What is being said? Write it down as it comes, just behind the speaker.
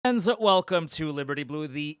Friends, welcome to Liberty Blue,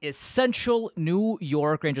 the essential New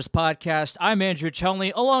York Rangers podcast. I'm Andrew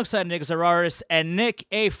Chelney alongside Nick Zararis, and Nick,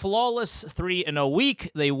 a flawless 3-0 week.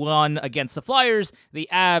 They won against the Flyers, the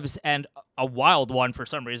Avs, and a wild one for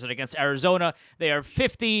some reason against Arizona. They are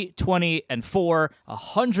 50, 20, and 4,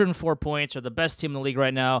 104 points, are the best team in the league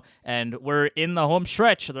right now, and we're in the home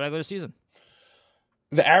stretch of the regular season.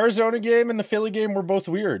 The Arizona game and the Philly game were both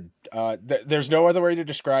weird. There's no other way to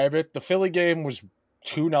describe it. The Philly game was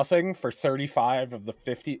 2-0 for 35 of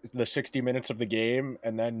the 60 minutes of the game,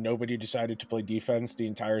 and then nobody decided to play defense the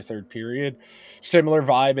entire third period. Similar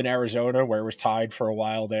vibe in Arizona, where it was tied for a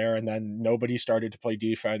while there, and then nobody started to play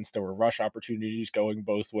defense. There were rush opportunities going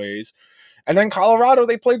both ways. And then Colorado,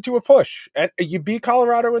 they played to a push. And you beat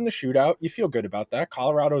Colorado in the shootout. You feel good about that.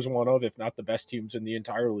 Colorado is one of, if not the best teams in the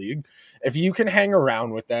entire league. If you can hang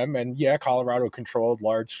around with them, and yeah, Colorado controlled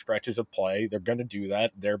large stretches of play, they're going to do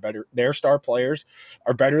that. They're better. Their star players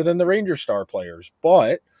are better than the Rangers star players.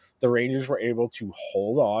 But the Rangers were able to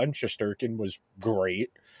hold on. Shesterkin was great.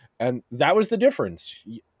 And that was the difference.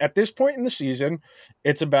 At this point in the season,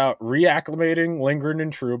 it's about reacclimating Lindgren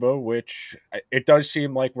and Trouba, which it does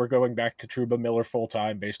seem like we're going back to Trouba Miller full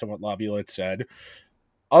time based on what Laviolette said.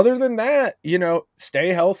 Other than that, stay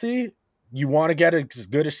healthy. You want to get as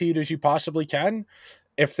good a seed as you possibly can.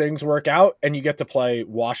 If things work out and you get to play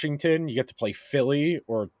Washington, you get to play Philly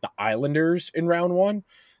or the Islanders in round one,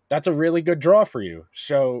 that's a really good draw for you.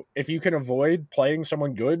 So if you can avoid playing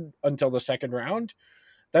someone good until the second round,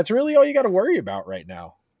 that's really all you got to worry about right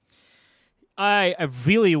now. I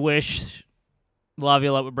really wish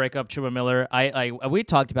Laviolette would break up Trouba Miller. We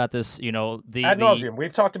talked about this, ad nauseum.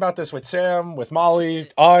 We've talked about this with Sam, with Molly,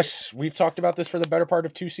 us. We've talked about this for the better part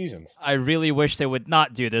of 2 seasons. I really wish they would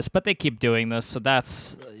not do this, but they keep doing this, so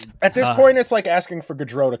that's... At this point, it's like asking for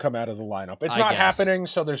Gaudreau to come out of the lineup. It's not happening,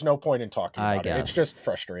 so there's no point in talking about it. It's just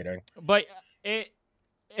frustrating. But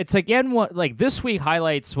it's again what this week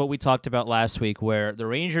highlights what we talked about last week, where the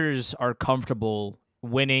Rangers are comfortable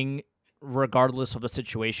winning regardless of the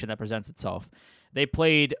situation that presents itself. They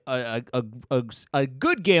played a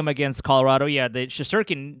good game against Colorado. Yeah,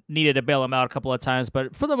 Shesterkin needed to bail him out a couple of times,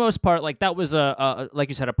 but for the most part, that was like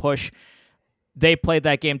you said, a push. They played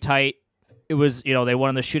that game tight. It was they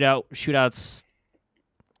won the shootouts.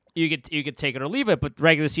 You could take it or leave it, but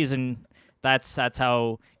regular season, that's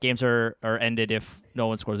how games are ended if no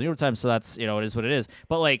one scores in overtime. So that's it is what it is.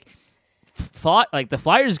 But the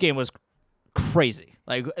Flyers game was crazy.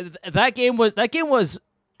 That game was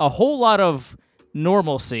a whole lot of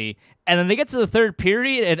normalcy, and then they get to the third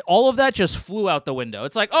period, and all of that just flew out the window.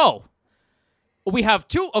 It's like, oh, we have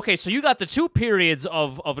two. Okay, so you got the 2 periods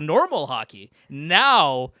of normal hockey.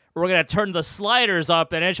 Now we're gonna turn the sliders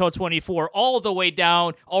up at NHL 24 all the way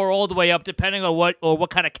down or all the way up, depending on what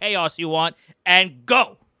kind of chaos you want, and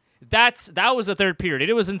go. That was the third period.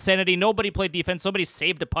 It was insanity. Nobody played defense. Nobody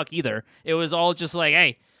saved a puck either. It was all just like,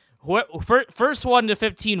 hey, first 1 to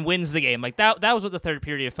 15 wins the game. That was what the third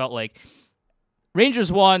period felt like.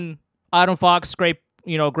 Rangers won. Adam Fox, great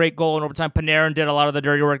goal in overtime. Panarin did a lot of the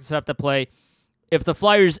dirty work to set up the play. If the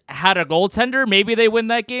Flyers had a goaltender, maybe they win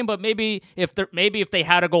that game. But maybe if they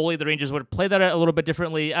had a goalie, the Rangers would play that a little bit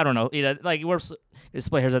differently. I don't know. We're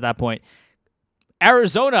split hairs at that point.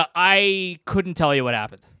 Arizona, I couldn't tell you what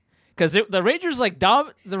happened because the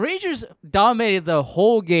Rangers dominated the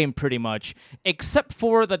whole game pretty much, except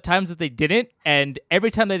for the times that they didn't. And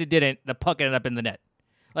every time that they didn't, the puck ended up in the net.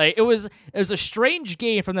 It was a strange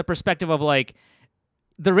game from the perspective of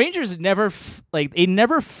the Rangers never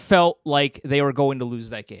felt like they were going to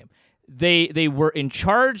lose that game. They were in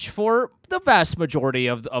charge for the vast majority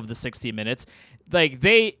of the 60 minutes. They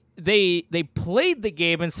played the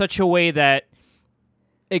game in such a way that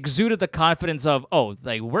exuded the confidence of,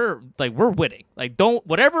 we're winning.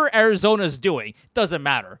 Whatever Arizona's doing doesn't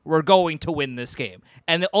matter. We're going to win this game.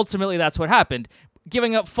 And ultimately that's what happened.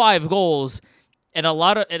 Giving up 5 goals. And a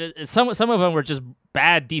lot of some of them were just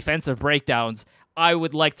bad defensive breakdowns. I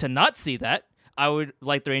would like to not see that. I would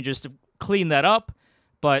like the Rangers to clean that up.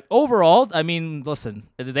 But overall, I mean, listen,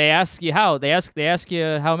 they ask you how. They ask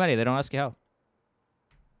you how many. They don't ask you how.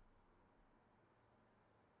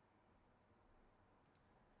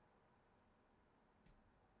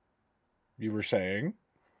 You were saying?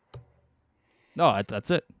 No,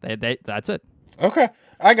 that's it. That's it. Okay,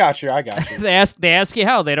 I got you. They ask you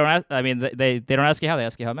how. They don't ask. I mean, they don't ask you how. They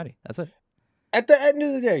ask you how many. That's it. At the end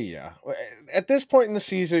of the day, yeah. At this point in the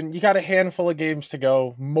season, you got a handful of games to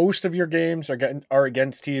go. Most of your games are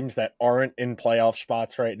against teams that aren't in playoff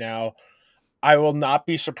spots right now. I will not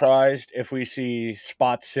be surprised if we see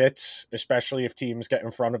spot sits, especially if teams get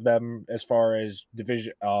in front of them as far as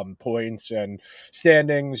division points and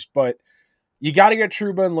standings. But you got to get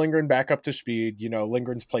Trouba and Lindgren back up to speed. You know,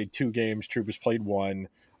 Lindgren's played 2 games, Trouba's played 1.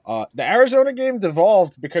 The Arizona game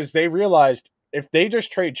devolved because they realized if they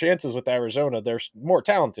just trade chances with Arizona, they're more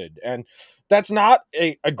talented. And that's not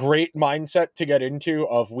a great mindset to get into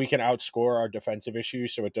of we can outscore our defensive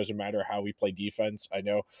issues, so it doesn't matter how we play defense. I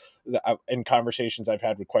know that in conversations I've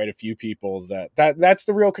had with quite a few people that's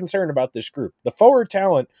the real concern about this group. The forward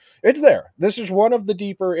talent, it's there. This is one of the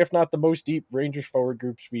deeper, if not the most deep Rangers forward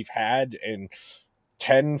groups we've had in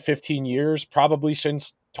 10, 15 years, probably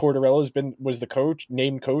since Tortorella's was the coach,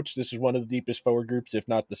 named coach. This is one of the deepest forward groups, if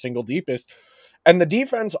not the single deepest. And the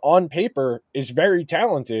defense on paper is very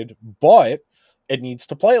talented, but it needs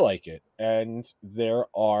to play like it. And there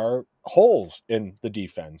are holes in the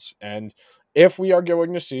defense. And if we are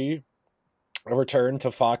going to see a return to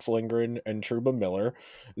Fox Lindgren and Trouba Miller,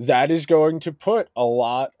 that is going to put a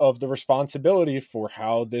lot of the responsibility for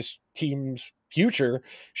how this team's future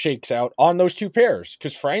shakes out on those 2 pairs.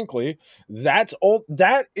 Because frankly, that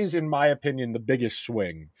is, in my opinion, the biggest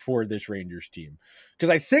swing for this Rangers team. Because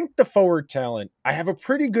I think the forward talent, I have a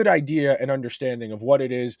pretty good idea and understanding of what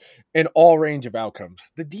it is in all range of outcomes.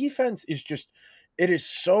 The defense is just, it is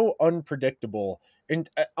so unpredictable and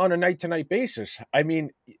on a night-to-night basis. I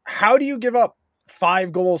mean, how do you give up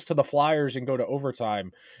 5 goals to the Flyers and go to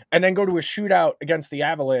overtime and then go to a shootout against the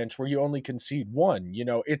Avalanche where you only concede 1? You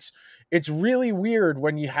know, it's really weird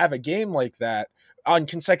when you have a game like that on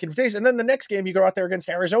consecutive days, and then the next game you go out there against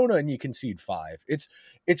Arizona and you concede 5.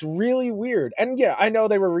 It's really weird. And yeah, I know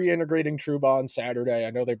they were reintegrating Trouba on Saturday.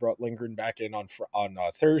 I know they brought Lindgren back in on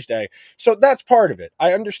Thursday, so that's part of it.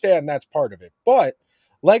 I understand that's part of it, but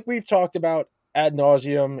like we've talked about ad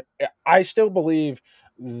nauseum, I still believe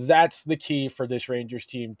that's the key for this Rangers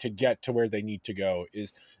team to get to where they need to go.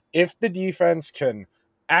 Is if the defense can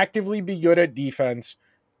actively be good at defense,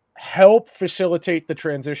 help facilitate the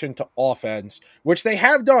transition to offense, which they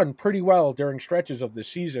have done pretty well during stretches of the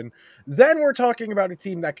season, then we're talking about a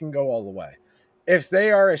team that can go all the way. If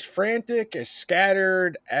they are as frantic, as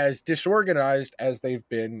scattered, as disorganized as they've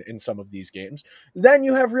been in some of these games, then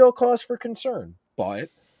you have real cause for concern.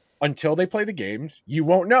 But until they play the games, you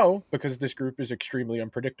won't know because this group is extremely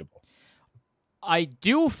unpredictable. I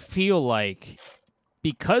do feel like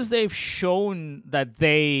because they've shown that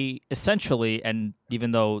they essentially, and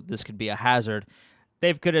even though this could be a hazard,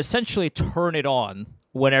 they could essentially turn it on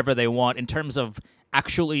whenever they want in terms of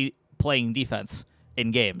actually playing defense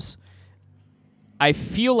in games. I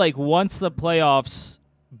feel like once the playoffs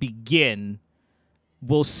begin,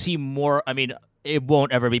 we'll see more. I mean, it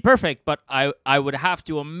won't ever be perfect, but I would have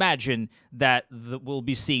to imagine that we'll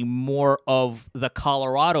be seeing more of the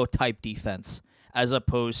Colorado type defense as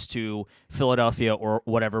opposed to Philadelphia or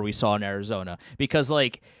whatever we saw in Arizona, because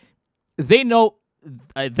like they know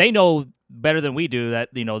better than we do that,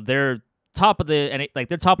 you know, they're top of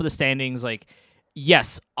the standings. Like,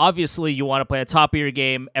 yes, obviously you want to play a top of your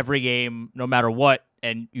game every game, no matter what,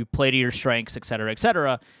 and you play to your strengths, et cetera, et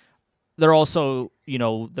cetera. They're also, you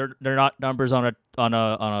know, they're not numbers on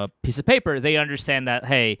a piece of paper. They understand that,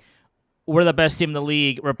 hey, we're the best team in the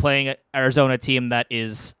league. We're playing an Arizona team that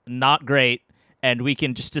is not great, and we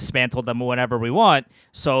can just dismantle them whenever we want.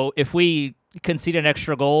 So if we concede an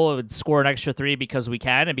extra goal and score an extra 3 because we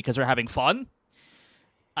can and because we're having fun,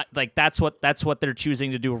 like that's what they're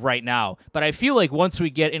choosing to do right now. But I feel like once we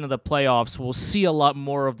get into the playoffs, we'll see a lot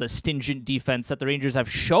more of the stingent defense that the Rangers have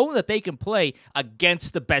shown that they can play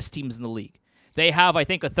against the best teams in the league. They have, I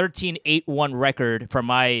think, a 13-8-1 record from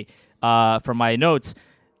my notes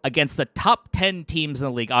against the top 10 teams in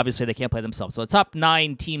the league. Obviously, they can't play themselves. So the top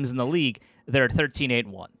 9 teams in the league, they're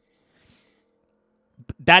 13-8-1.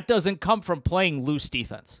 That doesn't come from playing loose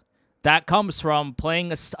defense. That comes from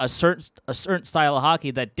playing a certain style of hockey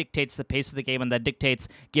that dictates the pace of the game and that dictates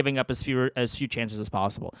giving up as few chances as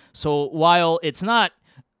possible. So while it's not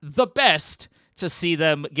the best to see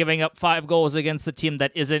them giving up 5 goals against a team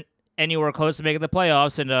that isn't anywhere close to making the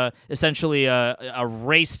playoffs and essentially a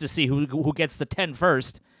race to see who gets the 10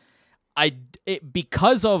 first,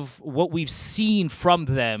 because of what we've seen from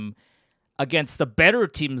them against the better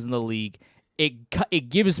teams in the league, it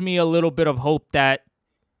gives me a little bit of hope that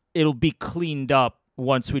it'll be cleaned up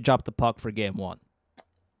once we drop the puck for game 1.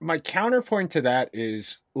 My counterpoint to that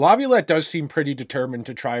is Laviolette does seem pretty determined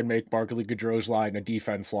to try and make Barclay Goodrow's line a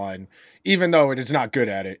defense line, even though it is not good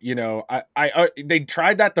at it. You know, they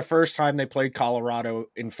tried that the first time they played Colorado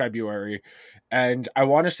in February, and I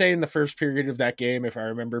want to say in the first period of that game, if I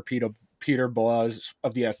remember Peter Blas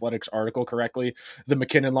of The Athletics article correctly, the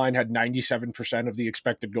McKinnon line had 97% of the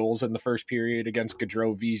expected goals in the first period against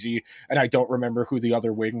Gaudreau, Vesey, and I don't remember who the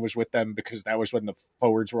other wing was with them because that was when the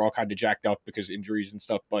forwards were all kind of jacked up because injuries and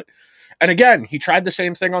stuff. And again, he tried the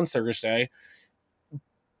same thing on Thursday.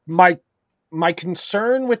 My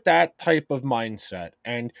concern with that type of mindset,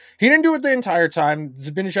 and he didn't do it the entire time.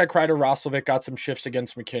 Zibanejad, Kreider, Roslovic got some shifts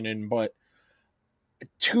against McKinnon, but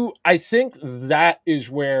I think that is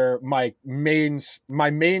where my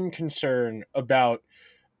main concern about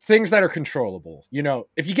things that are controllable. You know,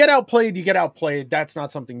 if you get outplayed, you get outplayed. That's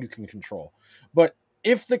not something you can control. But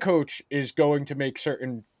if the coach is going to make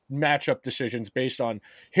certain matchup decisions based on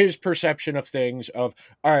his perception of things of,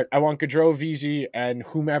 all right, I want Gaudreau, Vesey, and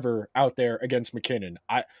whomever out there against McKinnon.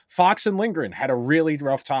 Fox and Lindgren had a really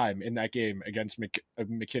rough time in that game against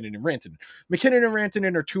McKinnon and Rantanen. McKinnon and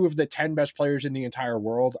Rantanen are two of the 10 best players in the entire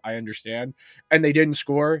world, I understand, and they didn't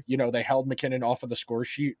score. You know, they held McKinnon off of the score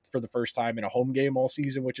sheet for the first time in a home game all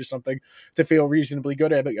season, which is something to feel reasonably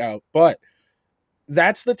good about. But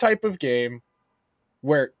that's the type of game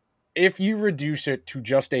where if you reduce it to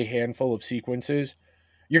just a handful of sequences,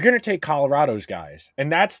 you're going to take Colorado's guys. And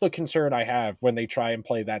that's the concern I have when they try and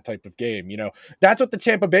play that type of game. You know, that's what the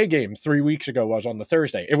Tampa Bay game 3 weeks ago was on the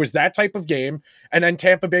Thursday. It was that type of game. And then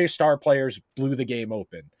Tampa Bay's star players blew the game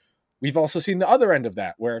open. We've also seen the other end of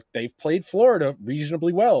that where they've played Florida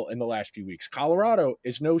reasonably well in the last few weeks. Colorado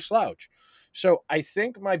is no slouch. So I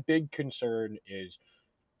think my big concern is,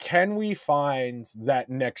 can we find that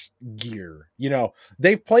next gear? You know,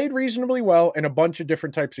 they've played reasonably well in a bunch of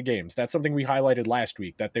different types of games. That's something we highlighted last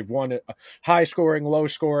week, that they've won high scoring, low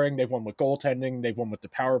scoring. They've won with goaltending. They've won with the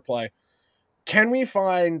power play. Can we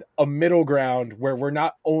find a middle ground where we're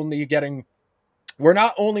not only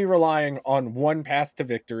relying on one path to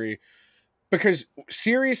victory? Because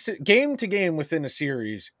game to game within a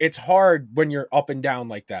series, it's hard when you're up and down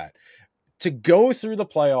like that. To go through the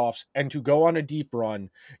playoffs and to go on a deep run,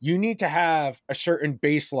 you need to have a certain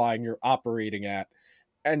baseline you're operating at.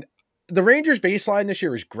 And the Rangers' baseline this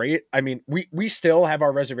year is great. I mean, we still have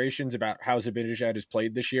our reservations about how Zibanejad has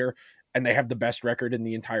played this year, and they have the best record in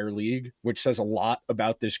the entire league, which says a lot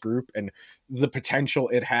about this group and the potential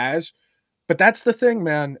it has. But that's the thing,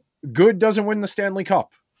 man. Good doesn't win the Stanley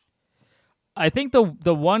Cup. I think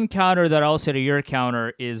the one counter that I'll say to your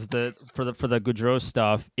counter is for the Gaudreau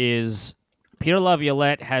stuff is Peter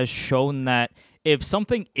Laviolette has shown that if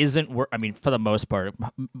something isn't I mean, for the most part,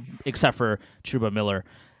 except for Trouba Miller,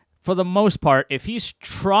 for the most part, if he's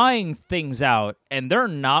trying things out and they're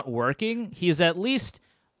not working, he's at least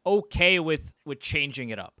okay with changing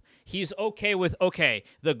it up. He's okay with, the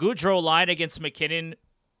Gaudreau line against McKinnon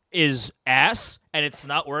is ass and it's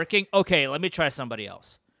not working. Okay, let me try somebody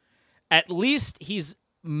else. At least he's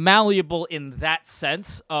malleable in that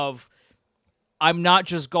sense of, I'm not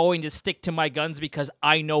just going to stick to my guns because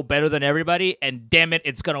I know better than everybody, and damn it,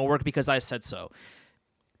 it's going to work because I said so.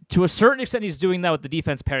 To a certain extent, he's doing that with the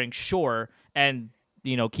defense pairing, sure, and,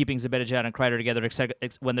 you know, keeping Zibanejad and Kreider together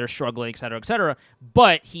when they're struggling, et cetera, et cetera.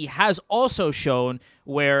 But he has also shown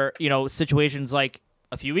where, you know, situations like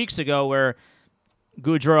a few weeks ago where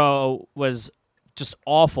Gaudreau was just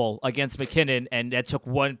awful against McKinnon, and that took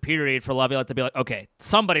one period for Laviolette to be like, okay,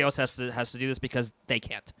 somebody else has to do this because they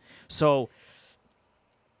can't. So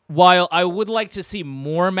while I would like to see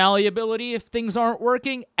more malleability if things aren't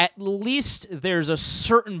working, at least there's a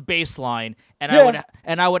certain baseline, and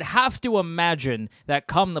I would have to imagine that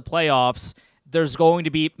come the playoffs, there's going to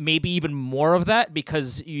be maybe even more of that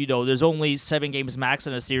because, you know, there's only 7 games max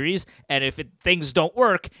in a series, and if things don't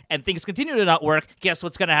work and things continue to not work, guess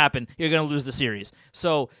what's going to happen? You're going to lose the series.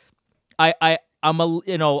 So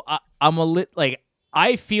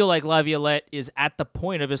I feel like Laviolette is at the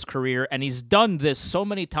point of his career, and he's done this so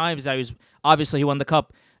many times. Obviously he won the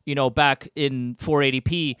Cup, you know, back in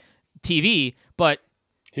 480p TV, but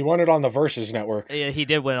he won it on the Versus Network. Yeah, he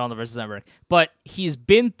did win it on the Versus Network. But he's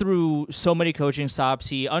been through so many coaching stops.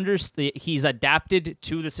 He's adapted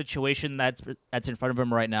to the situation that's in front of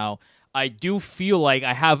him right now. I do feel like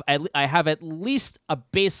I have at least a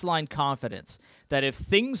baseline confidence that if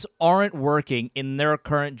things aren't working in their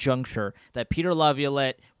current juncture, that Peter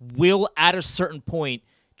Laviolette will, at a certain point,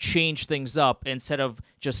 change things up instead of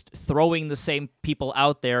just throwing the same people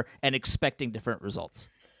out there and expecting different results.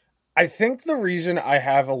 I think the reason I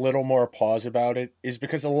have a little more pause about it is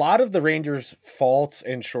because a lot of the Rangers' faults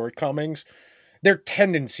and shortcomings, they're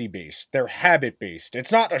tendency-based. They're habit-based.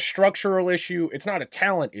 It's not a structural issue. It's not a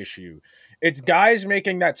talent issue. It's guys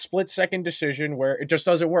making that split-second decision where it just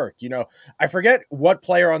doesn't work. You know, I forget what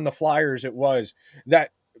player on the Flyers it was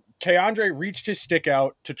that Keandre reached his stick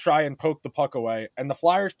out to try and poke the puck away, and the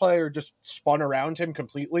Flyers player just spun around him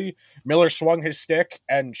completely. Miller swung his stick,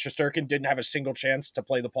 and Shesterkin didn't have a single chance to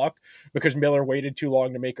play the puck because Miller waited too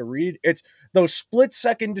long to make a read. It's those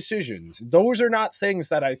split-second decisions. Those are not things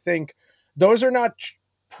that I think – those are not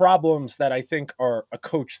problems that I think are a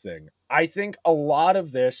coach thing. I think a lot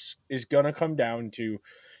of this is going to come down to,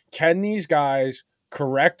 can these guys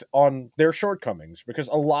correct on their shortcomings? Because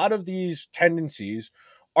a lot of these tendencies –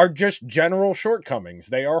 are just general shortcomings.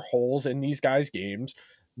 They are holes in these guys' games.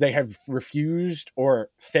 They have refused or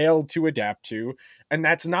failed to adapt to. And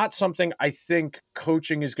that's not something I think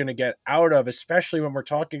coaching is going to get out of, especially when we're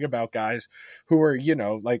talking about guys who are, you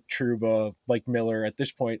know, like Trouba, like Miller at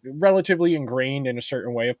this point, relatively ingrained in a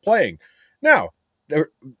certain way of playing. Now,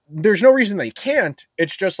 there's no reason they can't.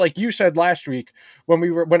 It's just like you said last week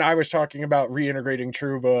when I was talking about reintegrating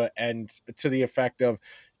Trouba and to the effect of,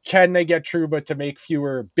 can they get Trouba to make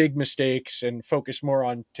fewer big mistakes and focus more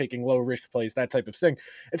on taking low risk plays, that type of thing?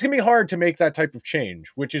 It's going to be hard to make that type of change,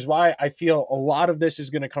 which is why I feel a lot of this is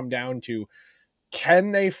going to come down to, can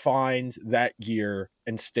they find that gear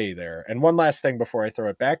and stay there? And one last thing before I throw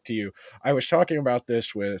it back to you, I was talking about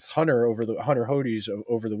this with Hunter Hodes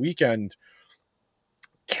over the weekend.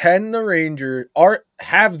 Can the Rangers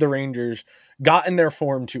have the Rangers gotten their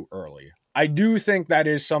form too early? I do think that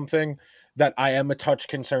is something that I am a touch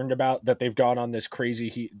concerned about, that they've gone on this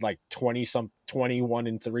crazy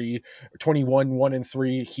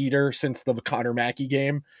 21-1-3 heater since the Connor Mackey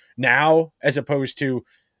game now, as opposed to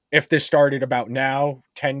if this started about now,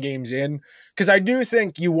 10 games in, because I do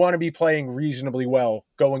think you want to be playing reasonably well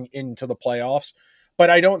going into the playoffs, but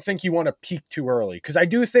I don't think you want to peak too early, because I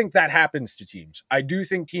do think that happens to teams. I do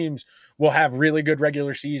think teams will have really good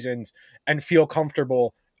regular seasons and feel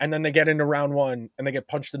comfortable, and then they get into round one and they get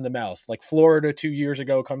punched in the mouth. Like Florida 2 years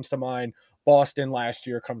ago comes to mind. Boston last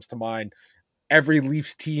year comes to mind. Every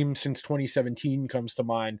Leafs team since 2017 comes to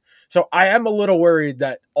mind. So I am a little worried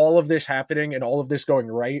that all of this happening and all of this going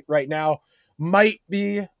right now might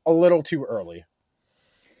be a little too early.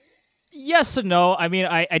 Yes and no. I mean,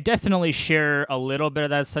 I definitely share a little bit of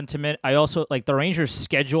that sentiment. I also, like, the Rangers'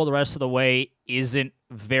 schedule the rest of the way isn't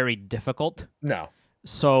very difficult. No.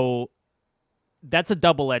 So that's a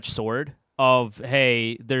double-edged sword of,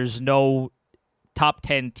 hey, there's no top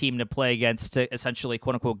 10 team to play against to essentially,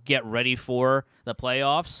 quote-unquote, get ready for the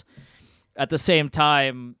playoffs. At the same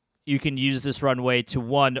time, you can use this runway to,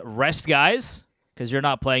 one, rest guys, because you're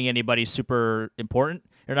not playing anybody super important.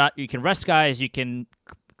 You can rest guys, you can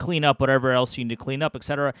clean up whatever else you need to clean up,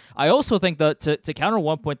 etc. I also think that to counter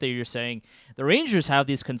one point that you're saying, the Rangers have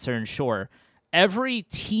these concerns, sure. Every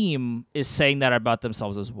team is saying that about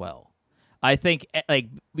themselves as well. I think, like,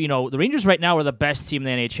 you know, the Rangers right now are the best team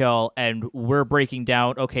in the NHL, and we're breaking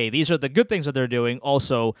down, okay, these are the good things that they're doing.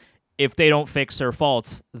 Also, if they don't fix their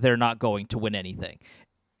faults, they're not going to win anything.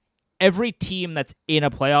 Every team that's in a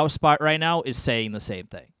playoff spot right now is saying the same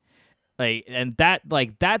thing.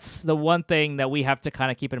 That's the one thing that we have to kind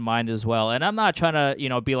of keep in mind as well. And I'm not trying to, you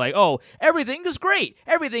know, be like, oh, everything is great.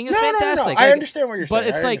 Everything is fantastic. No. I understand what you're saying. But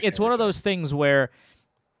it's like, it's one of those things where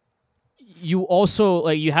you also,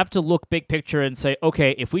 like, you have to look big picture and say,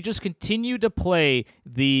 okay, if we just continue to play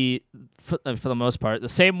for the most part, the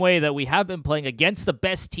same way that we have been playing against the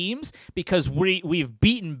best teams, because we've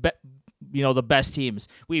beaten the best teams.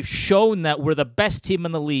 We've shown that we're the best team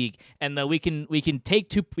in the league, and that we can we can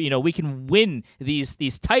win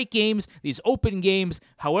these tight games, these open games,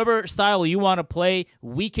 however style you want to play.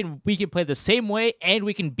 We can play the same way, and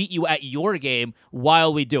we can beat you at your game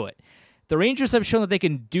while we do it. The Rangers have shown that they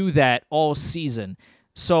can do that all season.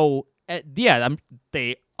 So,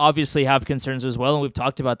 they obviously have concerns as well, and we've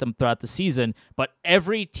talked about them throughout the season. But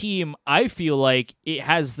every team, I feel like, it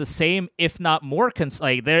has the same, if not more,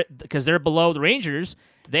 because they're below the Rangers,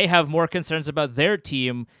 they have more concerns about their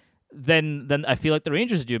team than I feel like the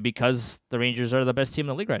Rangers do, because the Rangers are the best team in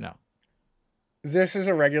the league right now. This is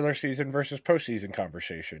a regular season versus postseason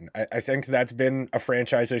conversation. I think that's been a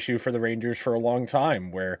franchise issue for the Rangers for a long time,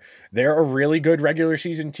 where they're a really good regular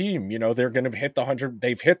season team. You know, they're going to hit the 100.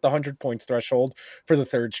 They've hit the 100 points threshold for the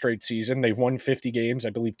third straight season. They've won 50 games, I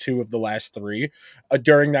believe 2 of the last 3.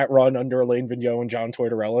 During that run under Alain Vigneault and John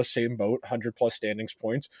Tortorella, same boat, 100 plus standings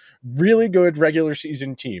points. Really good regular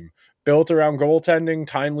season team, built around goaltending,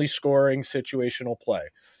 timely scoring, situational play.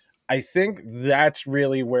 I think that's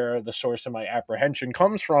really where the source of my apprehension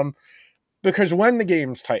comes from, because when the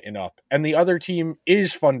games tighten up and the other team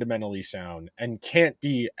is fundamentally sound and won't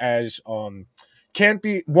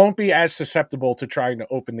be as susceptible to trying to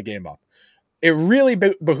open the game up, it really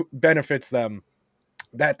benefits them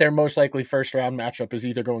that their most likely first round matchup is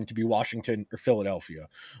either going to be Washington or Philadelphia.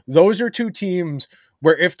 Those are two teams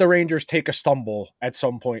where if the Rangers take a stumble at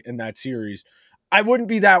some point in that series, I wouldn't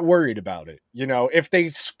be that worried about it. You know, if they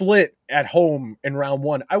split at home in round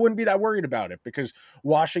one, I wouldn't be that worried about it because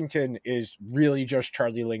Washington is really just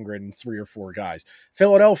Charlie Lindgren and 3 or 4 guys.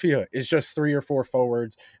 Philadelphia is just 3 or 4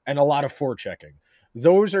 forwards and a lot of forechecking.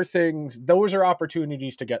 Those are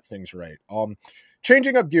opportunities to get things right.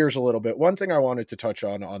 Changing up gears a little bit, one thing I wanted to touch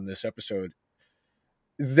on this episode,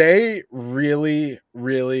 they really,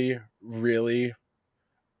 really, really,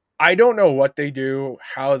 I don't know what they do,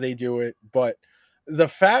 how they do it, but the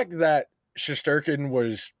fact that Shesterkin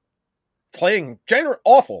was playing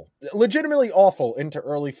awful, legitimately awful into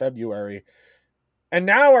early February, and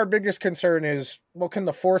now our biggest concern is, well, can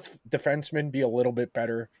the 4th defenseman be a little bit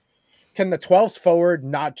better? Can the 12th forward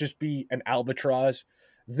not just be an albatross?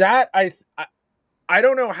 That I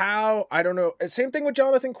don't know how. I don't know. Same thing with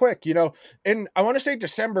Jonathan Quick. You know, in I want to say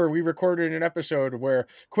December, we recorded an episode where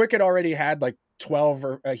Quick had already had like 12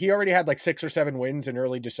 or he already had like 6 or 7 wins in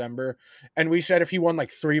early December. And we said if he won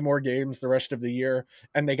like 3 more games the rest of the year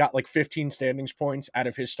and they got like 15 standings points out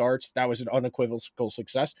of his starts, that was an unequivocal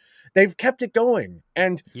success. They've kept it going.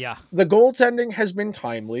 And Yeah. the goaltending has been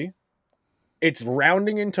timely. It's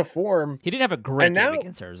rounding into form. He didn't have a great game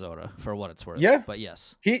against Arizona, for what it's worth. Yeah, but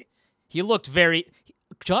yes, he looked very.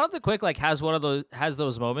 Jonathan Quick has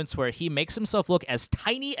those moments where he makes himself look as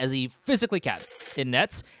tiny as he physically can in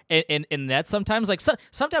nets. In nets, sometimes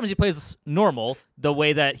sometimes he plays normal the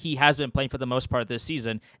way that he has been playing for the most part this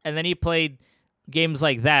season, and then he played games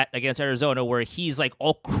like that against Arizona where he's like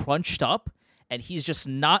all crunched up and he's just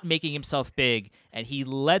not making himself big, and he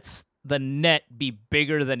lets the net be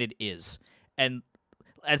bigger than it is. And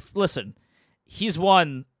listen, he's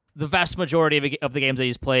won the vast majority of the games that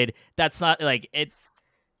he's played. That's not like it.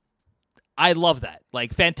 I love that.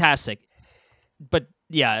 Like, fantastic. But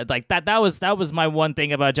yeah, like that was my one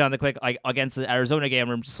thing about Jonathan Quick, like against the Arizona game,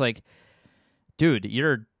 where I'm just like, dude,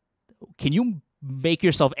 can you make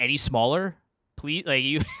yourself any smaller, please? Like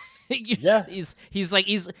yeah.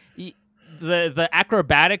 The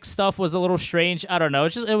acrobatic stuff was a little strange. I don't know.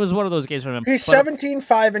 It was one of those games for him. He's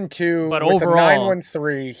 17-5-2, but with overall, a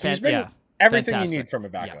 9-1-3. He's been everything fantastic. You need from a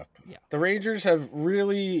backup. Yeah. The Rangers have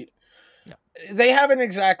really, they haven't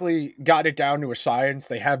exactly got it down to a science.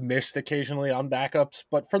 They have missed occasionally on backups,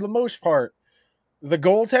 but for the most part, the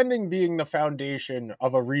goaltending being the foundation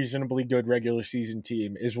of a reasonably good regular season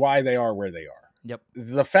team is why they are where they are. Yep.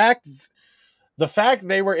 The fact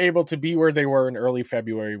they were able to be where they were in early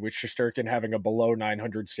February, with Shesterkin having a below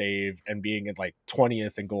 900 save and being at like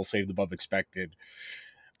 20th in goal saved above expected,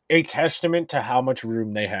 a testament to how much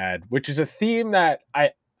room they had, which is a theme that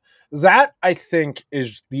I think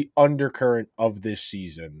is the undercurrent of this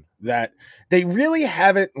season, that they really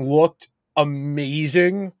haven't looked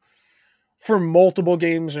amazing for multiple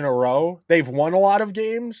games in a row. They've won a lot of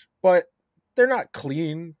games, but they're not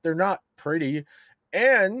clean. They're not pretty.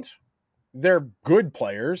 And their good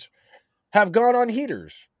players have gone on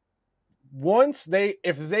heaters.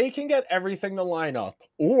 If they can get everything to line up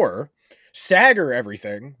or stagger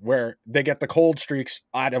everything where they get the cold streaks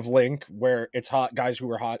out of link, where it's hot guys who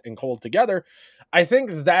are hot and cold together, I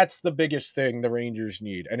think that's the biggest thing the Rangers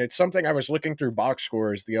need. And it's something I was looking through box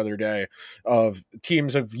scores the other day of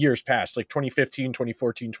teams of years past, like 2015,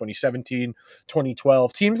 2014, 2017,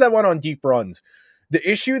 2012, teams that went on deep runs. The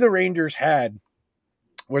issue the Rangers had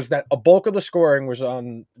was that a bulk of the scoring was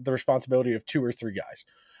on the responsibility of 2 or 3 guys.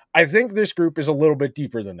 I think this group is a little bit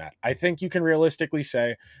deeper than that. I think you can realistically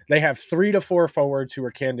say they have 3 to 4 forwards who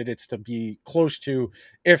are candidates to be close to,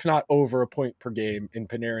 if not over, a point per game in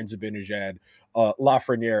Panarin, Zibanejad,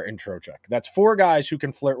 Lafreniere, and Trocheck. That's 4 guys who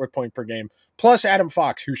can flirt with point per game, plus Adam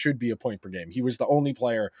Fox, who should be a point per game. He was the only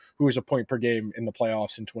player who was a point per game in the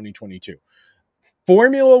playoffs in 2022.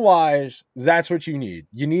 Formula-wise, that's what you need.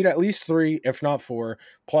 You need at least 3, if not 4,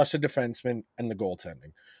 plus a defenseman and the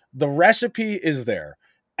goaltending. The recipe is there.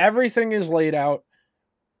 Everything is laid out.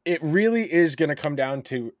 It really is going to come down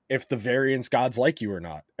to if the variance gods like you or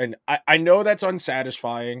not. And I know that's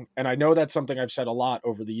unsatisfying, and I know that's something I've said a lot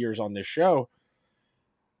over the years on this show.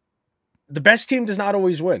 The best team does not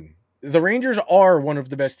always win. The Rangers are one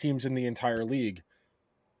of the best teams in the entire league.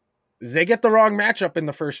 They get the wrong matchup in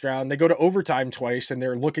the first round. They go to overtime twice, and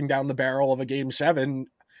they're looking down the barrel of a game 7.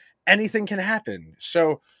 Anything can happen.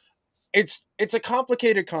 So it's a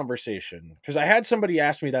complicated conversation, because I had somebody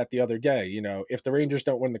ask me that the other day. You know, if the Rangers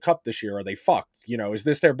don't win the cup this year, are they fucked? You know, is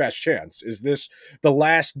this their best chance? Is this the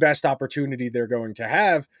last best opportunity they're going to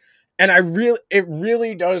have? And it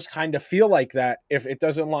really does kind of feel like that. If it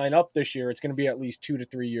doesn't line up this year, it's going to be at least 2 to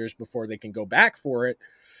 3 years before they can go back for it.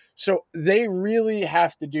 So they really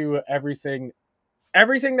have to do everything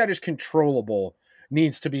that is controllable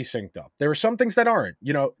needs to be synced up. There are some things that aren't.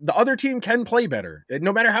 The other team can play better.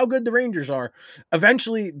 No matter how good the Rangers are,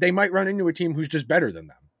 eventually they might run into a team who's just better than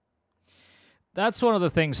them. That's one of the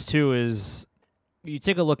things, too, is you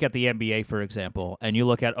take a look at the NBA, for example, and you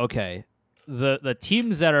look at, okay, the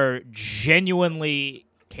teams that are genuinely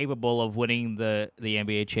capable of winning the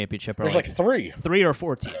NBA championship are There's like three or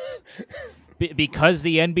four teams. Because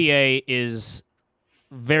the NBA is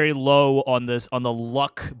very low on the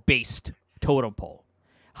luck-based totem pole.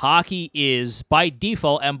 Hockey is, by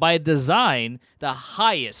default and by design, the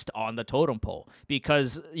highest on the totem pole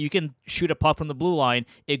because you can shoot a puck from the blue line.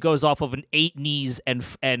 It goes off of 8 knees and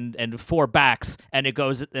 4 backs, and it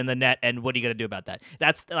goes in the net. And what are you gonna do about that?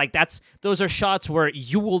 Those are shots where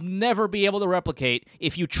you will never be able to replicate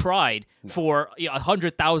if you tried for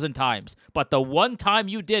 100,000 times. But the one time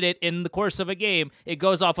you did it in the course of a game, it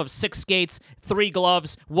goes off of 6 skates, 3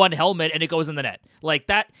 gloves, 1 helmet, and it goes in the net. Like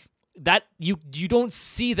that. That you don't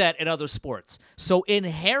see that in other sports. So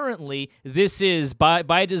inherently, this is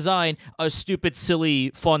by design a stupid, silly,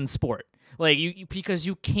 fun sport. Like because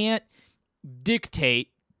you can't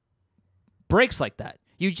dictate breaks like that.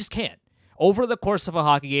 You just can't. Over the course of a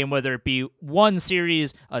hockey game, whether it be one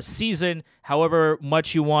series, a season, however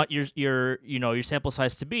much you want your sample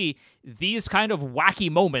size to be, these kind of wacky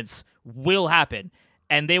moments will happen.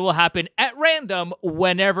 And they will happen at random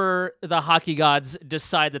whenever the hockey gods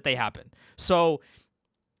decide that they happen. So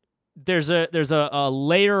there's a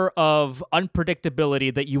layer of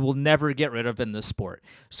unpredictability that you will never get rid of in this sport.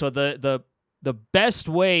 So the best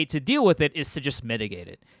way to deal with it is to just mitigate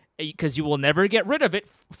it, because you will never get rid of it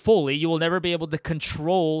fully. You will never be able to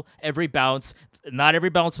control every bounce. Not every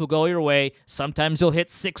bounce will go your way. Sometimes you'll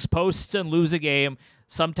hit 6 posts and lose a game.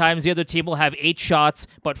 Sometimes the other team will have 8 shots,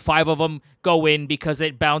 but 5 of them go in because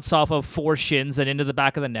it bounced off of 4 shins and into the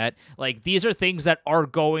back of the net. Like, these are things that are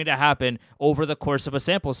going to happen over the course of a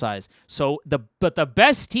sample size. But the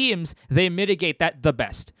best teams, they mitigate that the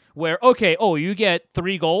best. Where, okay, you get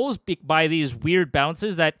 3 goals by these weird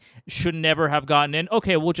bounces that should never have gotten in.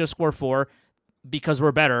 Okay, we'll just score 4 because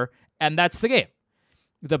we're better, and that's the game.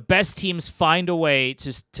 The best teams find a way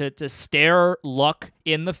to stare luck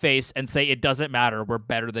in the face and say, it doesn't matter, we're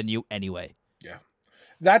better than you anyway. Yeah.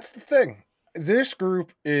 That's the thing. This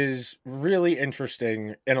group is really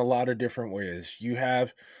interesting in a lot of different ways. You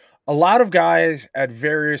have a lot of guys at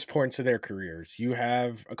various points of their careers. You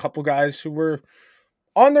have a couple guys who were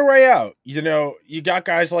on their way out. You got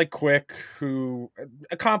guys like Quick who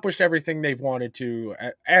accomplished everything they've wanted to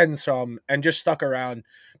and some, and just stuck around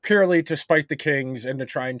purely to spite the Kings and to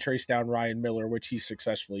try and trace down Ryan Miller, which he's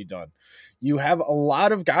successfully done. You have a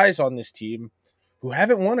lot of guys on this team who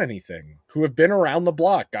haven't won anything, who have been around the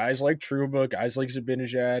block. Guys like Trouba, guys like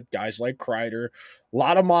Zibanejad, guys like Kreider. A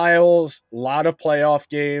lot of miles, a lot of playoff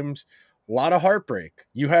games, a lot of heartbreak.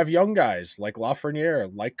 You have young guys like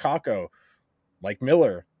Lafreniere, like Kakko, like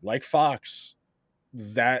Miller, like Fox,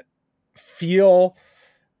 that feel...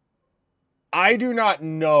 I do not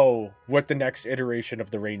know what the next iteration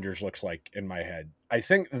of the Rangers looks like in my head. I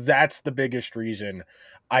think that's the biggest reason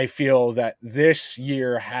I feel that this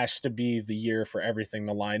year has to be the year for everything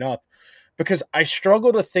to line up, because I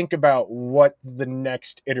struggle to think about what the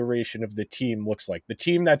next iteration of the team looks like. The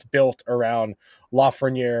team that's built around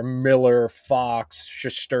Lafreniere, Miller, Fox,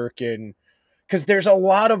 Shesterkin, because there's a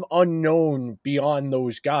lot of unknown beyond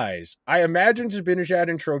those guys. I imagine Zibanejad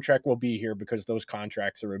and Trocheck will be here because those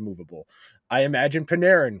contracts are removable. I imagine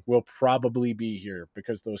Panarin will probably be here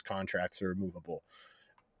because those contracts are removable.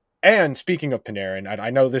 And speaking of Panarin, I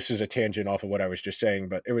know this is a tangent off of what I was just saying,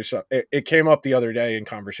 but it came up the other day in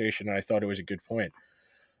conversation, and I thought it was a good point.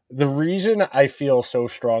 The reason I feel so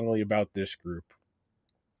strongly about this group,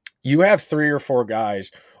 you have 3 or 4 guys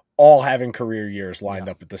all having career years lined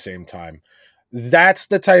up at the same time. That's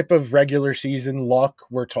the type of regular season luck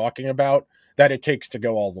we're talking about that it takes to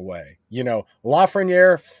go all the way.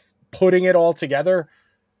 Lafreniere putting it all together,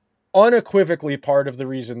 unequivocally part of the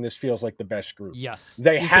reason this feels like the best group. Yes. He's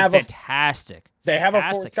been fantastic. They have a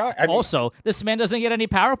 4th guy. Also, this man doesn't get any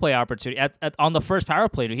power play opportunity on the first power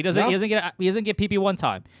play. He doesn't get PP one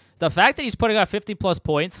time. The fact that he's putting out 50+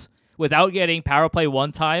 points without getting power play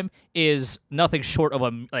one time is nothing short of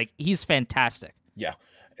he's fantastic. Yeah.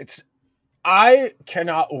 I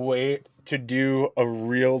cannot wait to do a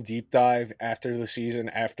real deep dive after the season,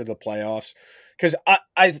 after the playoffs, because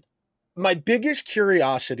My biggest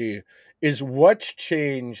curiosity is what's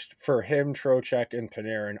changed for him, Trocheck, and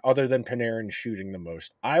Panarin, other than Panarin shooting the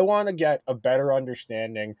most. I want to get a better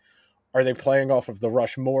understanding. Are they playing off of the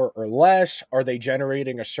rush more or less? Are they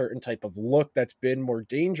generating a certain type of look that's been more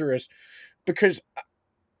dangerous? Because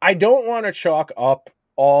I don't want to chalk up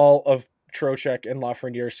all of Trocheck and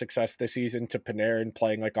Lafreniere's success this season to Panarin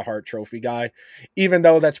playing like a Hart Trophy guy, even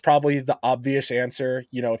though that's probably the obvious answer.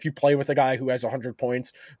 You know, if you play with a guy who has 100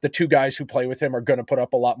 points, the two guys who play with him are going to put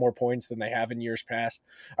up a lot more points than they have in years past.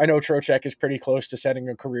 I know Trocheck is pretty close to setting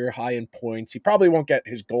a career high in points. He probably won't get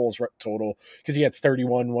his goals total because he had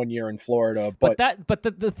 31 one year in Florida. But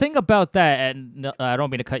the thing about that, and no, I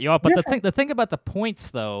don't mean to cut you off, but Yeah, the thing about the points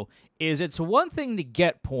though is it's one thing to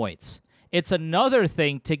get points. It's another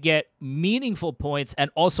thing to get meaningful points and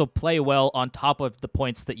also play well on top of the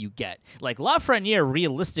points that you get. Like Lafreniere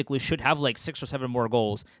realistically should have like 6 or 7 more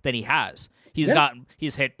goals than he has. He's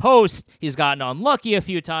hit post, he's gotten unlucky a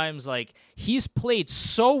few times. Like he's played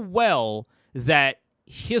so well that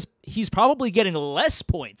he's probably getting less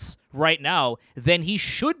points right now than he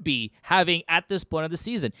should be having at this point of the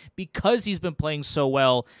season because he's been playing so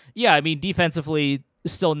well. Yeah, I mean defensively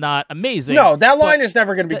still not amazing. No, that line is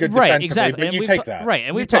never going to be good defensively, right, exactly. but and you take that. Right,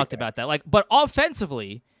 and we've talked about that. Like, but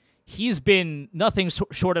offensively, he's been nothing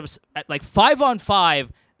short of like 5-on-5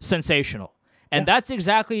 sensational. And that's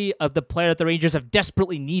exactly of the player that the Rangers have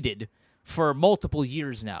desperately needed for multiple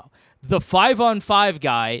years now. The 5-on-5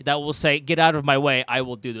 guy that will say, "Get out of my way, I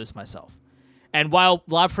will do this myself." And while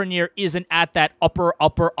Lafreniere isn't at that upper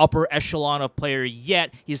echelon of player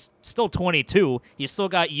yet, he's still 22. He's still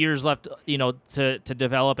got years left, you know, to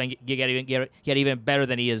develop and get even better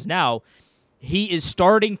than he is now. He is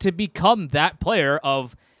starting to become that player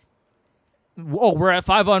of, oh, we're at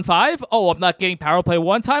 5-on-5. Oh, I'm not getting power play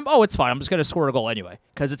one time. Oh, it's fine. I'm just gonna score a goal anyway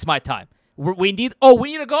because it's my time. We need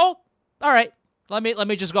a goal. All right. Let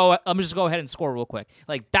me just go. Let me just go ahead and score real quick.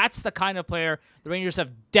 Like that's the kind of player the Rangers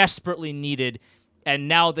have desperately needed, and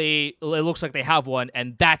now it looks like they have one,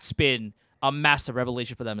 and that's been a massive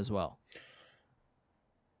revelation for them as well.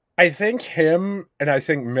 I think him and I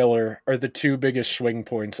think Miller are the two biggest swing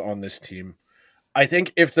points on this team. I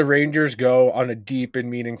think if the Rangers go on a deep and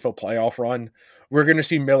meaningful playoff run, we're going to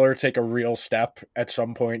see Miller take a real step at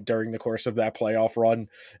some point during the course of that playoff run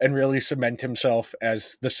and really cement himself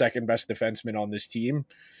as the second best defenseman on this team.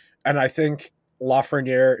 And I think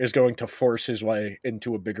Lafreniere is going to force his way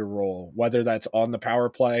into a bigger role, whether that's on the power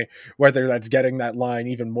play, whether that's getting that line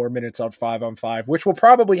even more minutes on 5-on-5, which will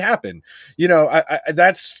probably happen. You know,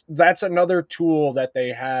 that's another tool that they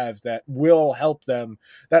have that will help them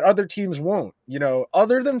that other teams won't. You know,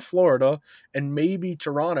 other than Florida and maybe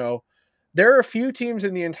Toronto, there are a few teams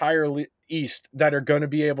in the entire East that are going to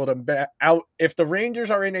be able to out if the Rangers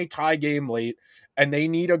are in a tie game late and they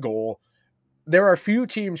need a goal. There are few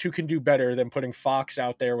teams who can do better than putting Fox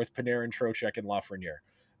out there with Panarin, Trocheck, and Lafreniere.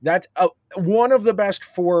 That's one of the best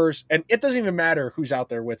fours, and it doesn't even matter who's out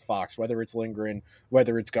there with Fox, whether it's Lindgren,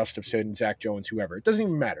 whether it's Gustafsson, Zach Jones, whoever. It doesn't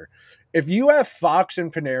even matter. If you have Fox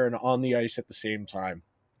and Panarin on the ice at the same time,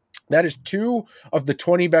 that is 2 of the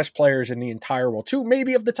 20 best players in the entire world. 2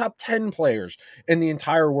 maybe of the top 10 players in the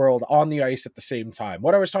entire world on the ice at the same time.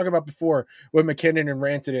 What I was talking about before with McKinnon and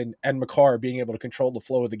Rantanen and Makar being able to control the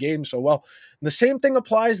flow of the game so well, the same thing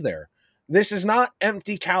applies there. This is not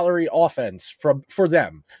empty calorie offense for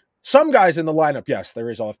them. Some guys in the lineup, yes, there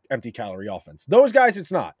is empty calorie offense. Those guys,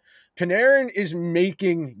 it's not. Panarin is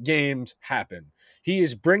making games happen. He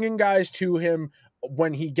is bringing guys to him.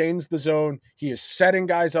 When he gains the zone, he is setting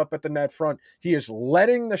guys up at the net front. He is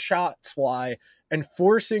letting the shots fly and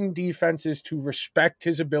forcing defenses to respect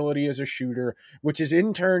his ability as a shooter, which is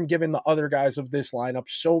in turn giving the other guys of this lineup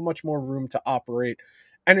so much more room to operate.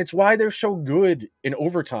 And it's why they're so good in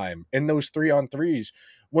overtime in those 3-on-3s.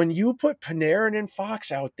 When you put Panarin and Fox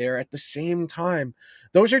out there at the same time,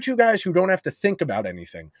 those are 2 guys who don't have to think about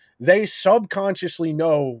anything. They subconsciously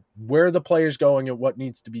know where the play is going and what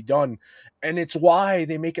needs to be done. And it's why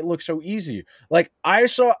they make it look so easy. Like I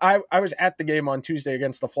was at the game on Tuesday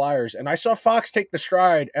against the Flyers, and I saw Fox take the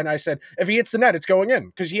stride, and I said, if he hits the net, it's going in,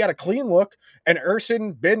 because he had a clean look, and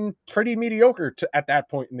Urson been pretty mediocre at that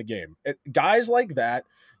point in the game. Guys like that,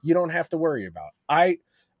 you don't have to worry about.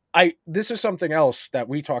 This is something else that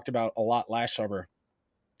we talked about a lot last summer.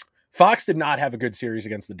 Fox did not have a good series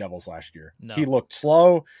against the Devils last year. No. He looked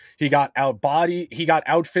slow. He got out-bodied. He got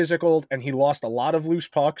out-physicaled, and he lost a lot of loose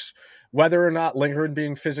pucks. Whether or not Lindgren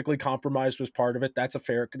being physically compromised was part of it, that's a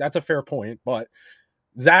fair point. But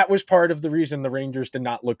that was part of the reason the Rangers did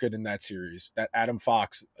not look good in that series. That Adam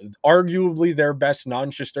Fox, arguably their best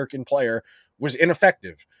non-Shesterkin player, was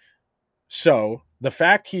ineffective. So the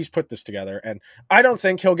fact he's put this together, and I don't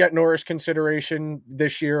think he'll get Norris consideration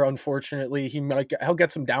this year. Unfortunately, he'll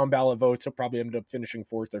get some down ballot votes. He'll probably end up finishing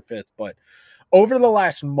 4th or 5th. But over the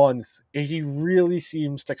last month, he really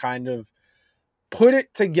seems to kind of put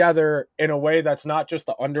it together in a way that's not just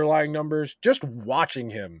the underlying numbers. Just watching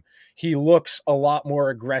him, he looks a lot more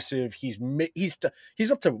aggressive. He's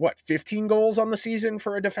up to what, 15 goals on the season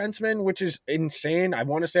for a defenseman, which is insane. I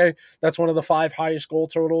want to say that's one of the 5 highest goal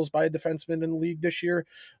totals by a defenseman in the league this year.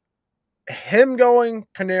 Him going,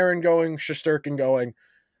 Panarin going, Shesterkin going,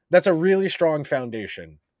 that's a really strong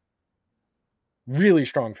foundation. Really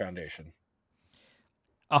strong foundation.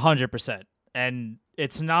 100%. And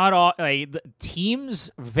it's not all like teams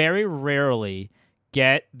very rarely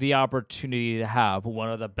get the opportunity to have one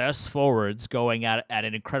of the best forwards going at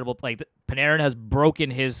an incredible, like Panarin has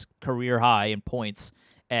broken his career high in points,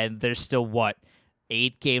 and there's still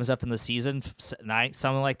 8 games left in the season, 9,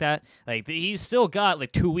 something like that. Like he's still got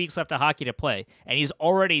like 2 weeks left of hockey to play, and he's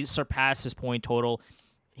already surpassed his point total.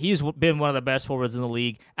 He's been one of the best forwards in the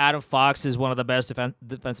league. Adam Fox is one of the best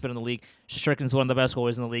defensemen in the league. Strickland's one of the best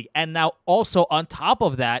goalies in the league. And now also on top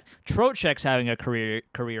of that, Trocheck's having a career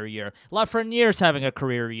year. Lafreniere's having a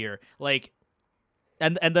career year. Like,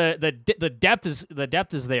 and the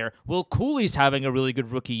depth is there. Will Cooley's having a really good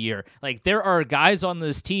rookie year. Like, there are guys on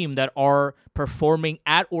this team that are performing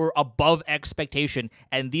at or above expectation,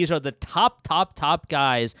 and these are the top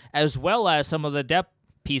guys, as well as some of the depth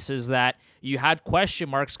pieces that you had question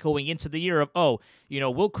marks going into the year of,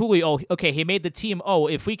 Will Cooley, okay, he made the team.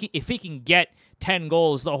 If he can get 10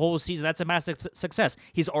 goals the whole season, that's a massive success.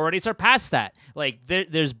 He's already surpassed that. Like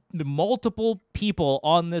there's multiple people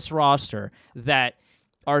on this roster that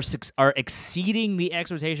are exceeding the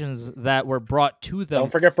expectations that were brought to them.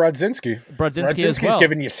 Don't forget Brodzinski. Brodzinski's as well.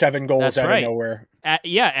 Giving you 7 goals That's out right. of nowhere.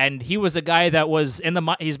 And he was a guy that was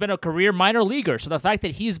he's been a career minor leaguer. So the fact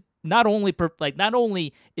that he's not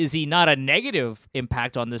only is he not a negative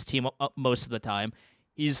impact on this team most of the time,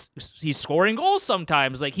 he's scoring goals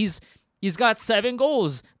sometimes. Like he's got 7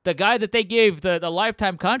 goals. The guy that they gave the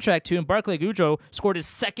lifetime contract to, Barclay Goodrow, scored his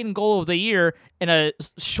 2nd goal of the year in a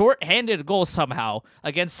short-handed goal somehow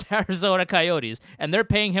against Arizona Coyotes, and they're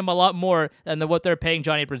paying him a lot more than what they're paying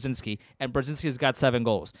Johnny Brodzinski, and Brodzinski's got 7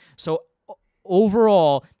 goals. So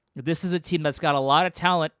overall, this is a team that's got a lot of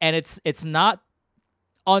talent, and it's not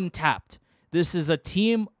untapped. This is a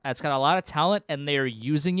team that's got a lot of talent, and they are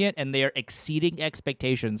using it, and they are exceeding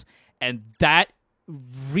expectations, and that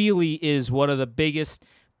really is one of the biggest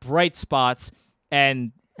bright spots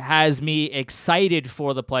and has me excited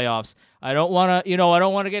for the playoffs. I don't want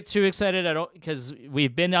to get too excited. Because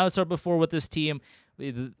we've been out there before with this team.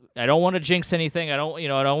 I don't want to jinx anything. I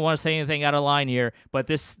don't want to say anything out of line here, but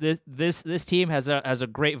this team has a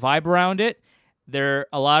great vibe around it. A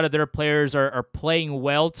lot of their players are playing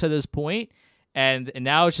well to this point, and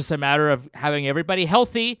now it's just a matter of having everybody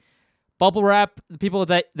healthy. Bubble wrap the people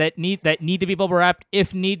that need to be bubble wrapped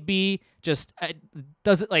if need be. Just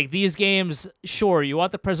does it like these games? Sure, you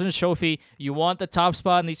want the President's Trophy, you want the top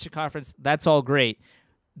spot in the Eastern Conference. That's all great.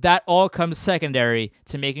 That all comes secondary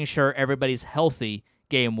to making sure everybody's healthy.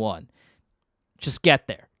 Game 1, just get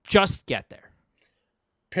there. Just get there.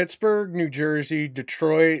 Pittsburgh, New Jersey,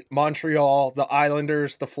 Detroit, Montreal, the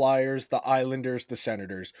Islanders, the Flyers, the Islanders, the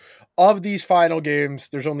Senators. Of these final games,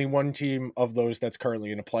 there's only one team of those that's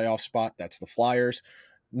currently in a playoff spot. That's the Flyers.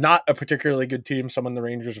 Not a particularly good team. Someone the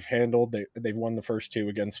Rangers have handled. They've won the first 2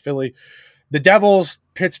 against Philly. The Devils,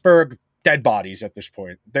 Pittsburgh, dead bodies at this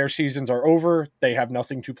point. Their seasons are over. They have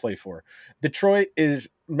nothing to play for. Detroit is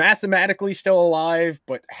mathematically still alive,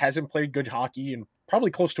 but hasn't played good hockey in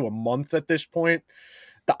probably close to a month at this point.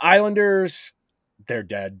 The Islanders, they're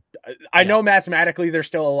dead. I know mathematically they're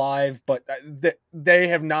still alive, but they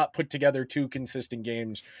have not put together 2 consistent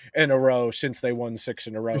games in a row since they won 6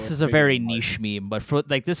 in a row. This is a very niche meme, but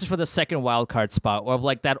this is for the second wild card spot of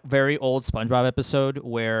like that very old SpongeBob episode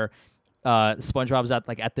where SpongeBob's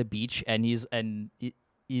at the beach and he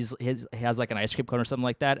has like an ice cream cone or something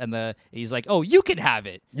like that, and he's like, "Oh, you can have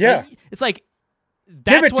it." Yeah, it's like.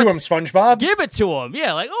 Give it to him, SpongeBob. Give it to him.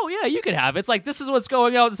 Yeah, like, oh, yeah, you can have it. It's like, this is what's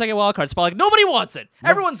going on with the second wildcard spot. Like, nobody wants it.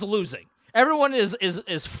 No. Everyone's losing. Everyone is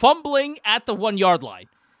fumbling at the 1-yard line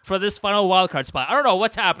for this final wildcard spot. I don't know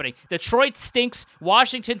what's happening. Detroit stinks.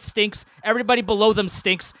 Washington stinks. Everybody below them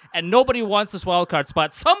stinks. And nobody wants this wildcard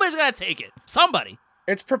spot. Somebody's got to take it. Somebody.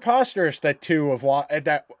 It's preposterous that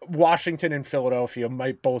that Washington and Philadelphia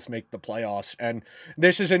might both make the playoffs, and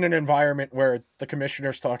this is in an environment where the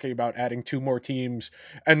commissioner's talking about adding 2 more teams,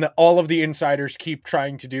 and all of the insiders keep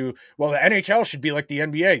trying to do, well, the NHL should be like the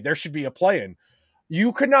NBA. There should be a play-in.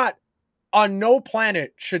 You could not, on no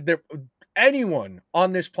planet should there, anyone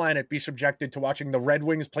on this planet be subjected to watching the Red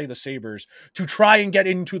Wings play the Sabres to try and get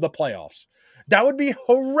into the playoffs? That would be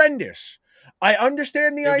horrendous. I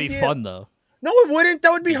understand the idea. It'd be fun, though. No, it wouldn't.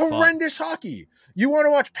 That would be It'd be horrendous hockey. You want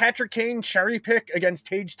to watch Patrick Kane cherry pick against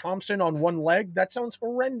Tage Thompson on one leg? That sounds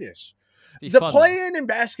horrendous. The play-in in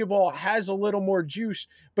basketball has a little more juice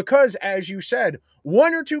because, as you said,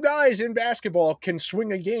 one or two guys in basketball can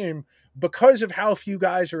swing a game because of how few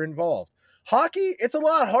guys are involved. Hockey, it's a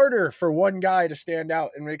lot harder for one guy to stand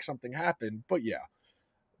out and make something happen. But yeah,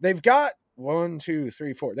 they've got 1, 2,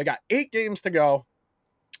 3, 4. They got 8 games to go.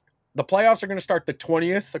 The playoffs are going to start the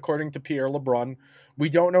 20th, according to Pierre LeBrun. We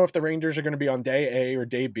don't know if the Rangers are going to be on day A or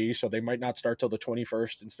day B, so they might not start till the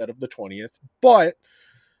 21st instead of the 20th. But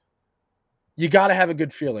you got to have a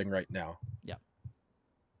good feeling right now. Yeah.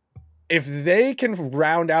 If they can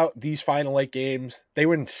round out these final 8 games, they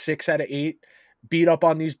win 6 out of 8, beat up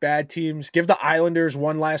on these bad teams, give the Islanders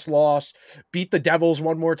one last loss, beat the Devils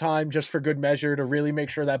one more time just for good measure to really make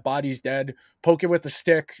sure that body's dead, poke it with a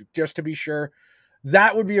stick just to be sure.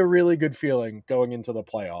 That would be a really good feeling going into the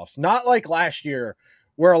playoffs. Not like last year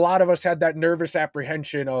where a lot of us had that nervous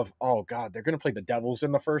apprehension of, oh God, they're going to play the Devils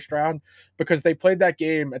in the first round, because they played that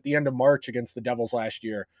game at the end of March against the Devils last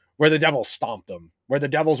year where the Devils stomped them, where the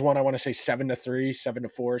Devils won, I want to say 7-3,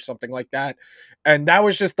 7-4, something like that. And that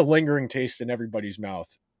was just the lingering taste in everybody's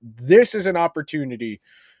mouth. This is an opportunity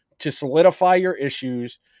to solidify your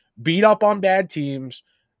issues, beat up on bad teams.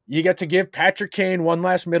 You get to give Patrick Kane one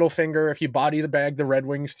last middle finger if you body the bag the Red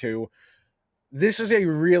Wings too. This is a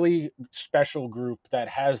really special group that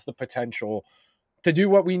has the potential to do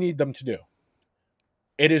what we need them to do.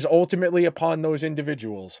 It is ultimately upon those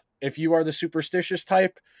individuals. If you are the superstitious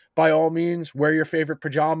type, by all means, wear your favorite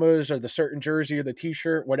pajamas or the certain jersey or the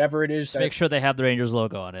t-shirt, whatever it is. Just make sure they have the Rangers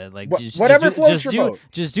logo on it. Like whatever floats your boat.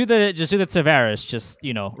 Just do the Tavares, just,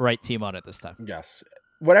 right team on it this time. Yes.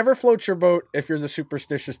 Whatever floats your boat if you're the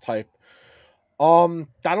superstitious type.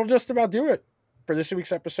 That'll just about do it for this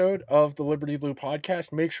week's episode of the Liberty Blue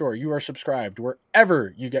Podcast. Make sure you are subscribed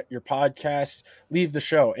wherever you get your podcasts. Leave the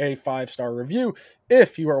show a 5-star review.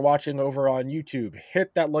 If you are watching over on YouTube,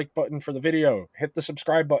 hit that like button for the video. Hit the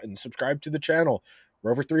subscribe button. Subscribe to the channel.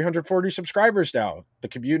 We're over 340 subscribers now. The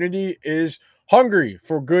community is hungry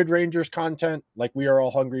for good Rangers content, like we are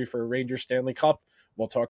all hungry for Rangers Stanley Cup. We'll talk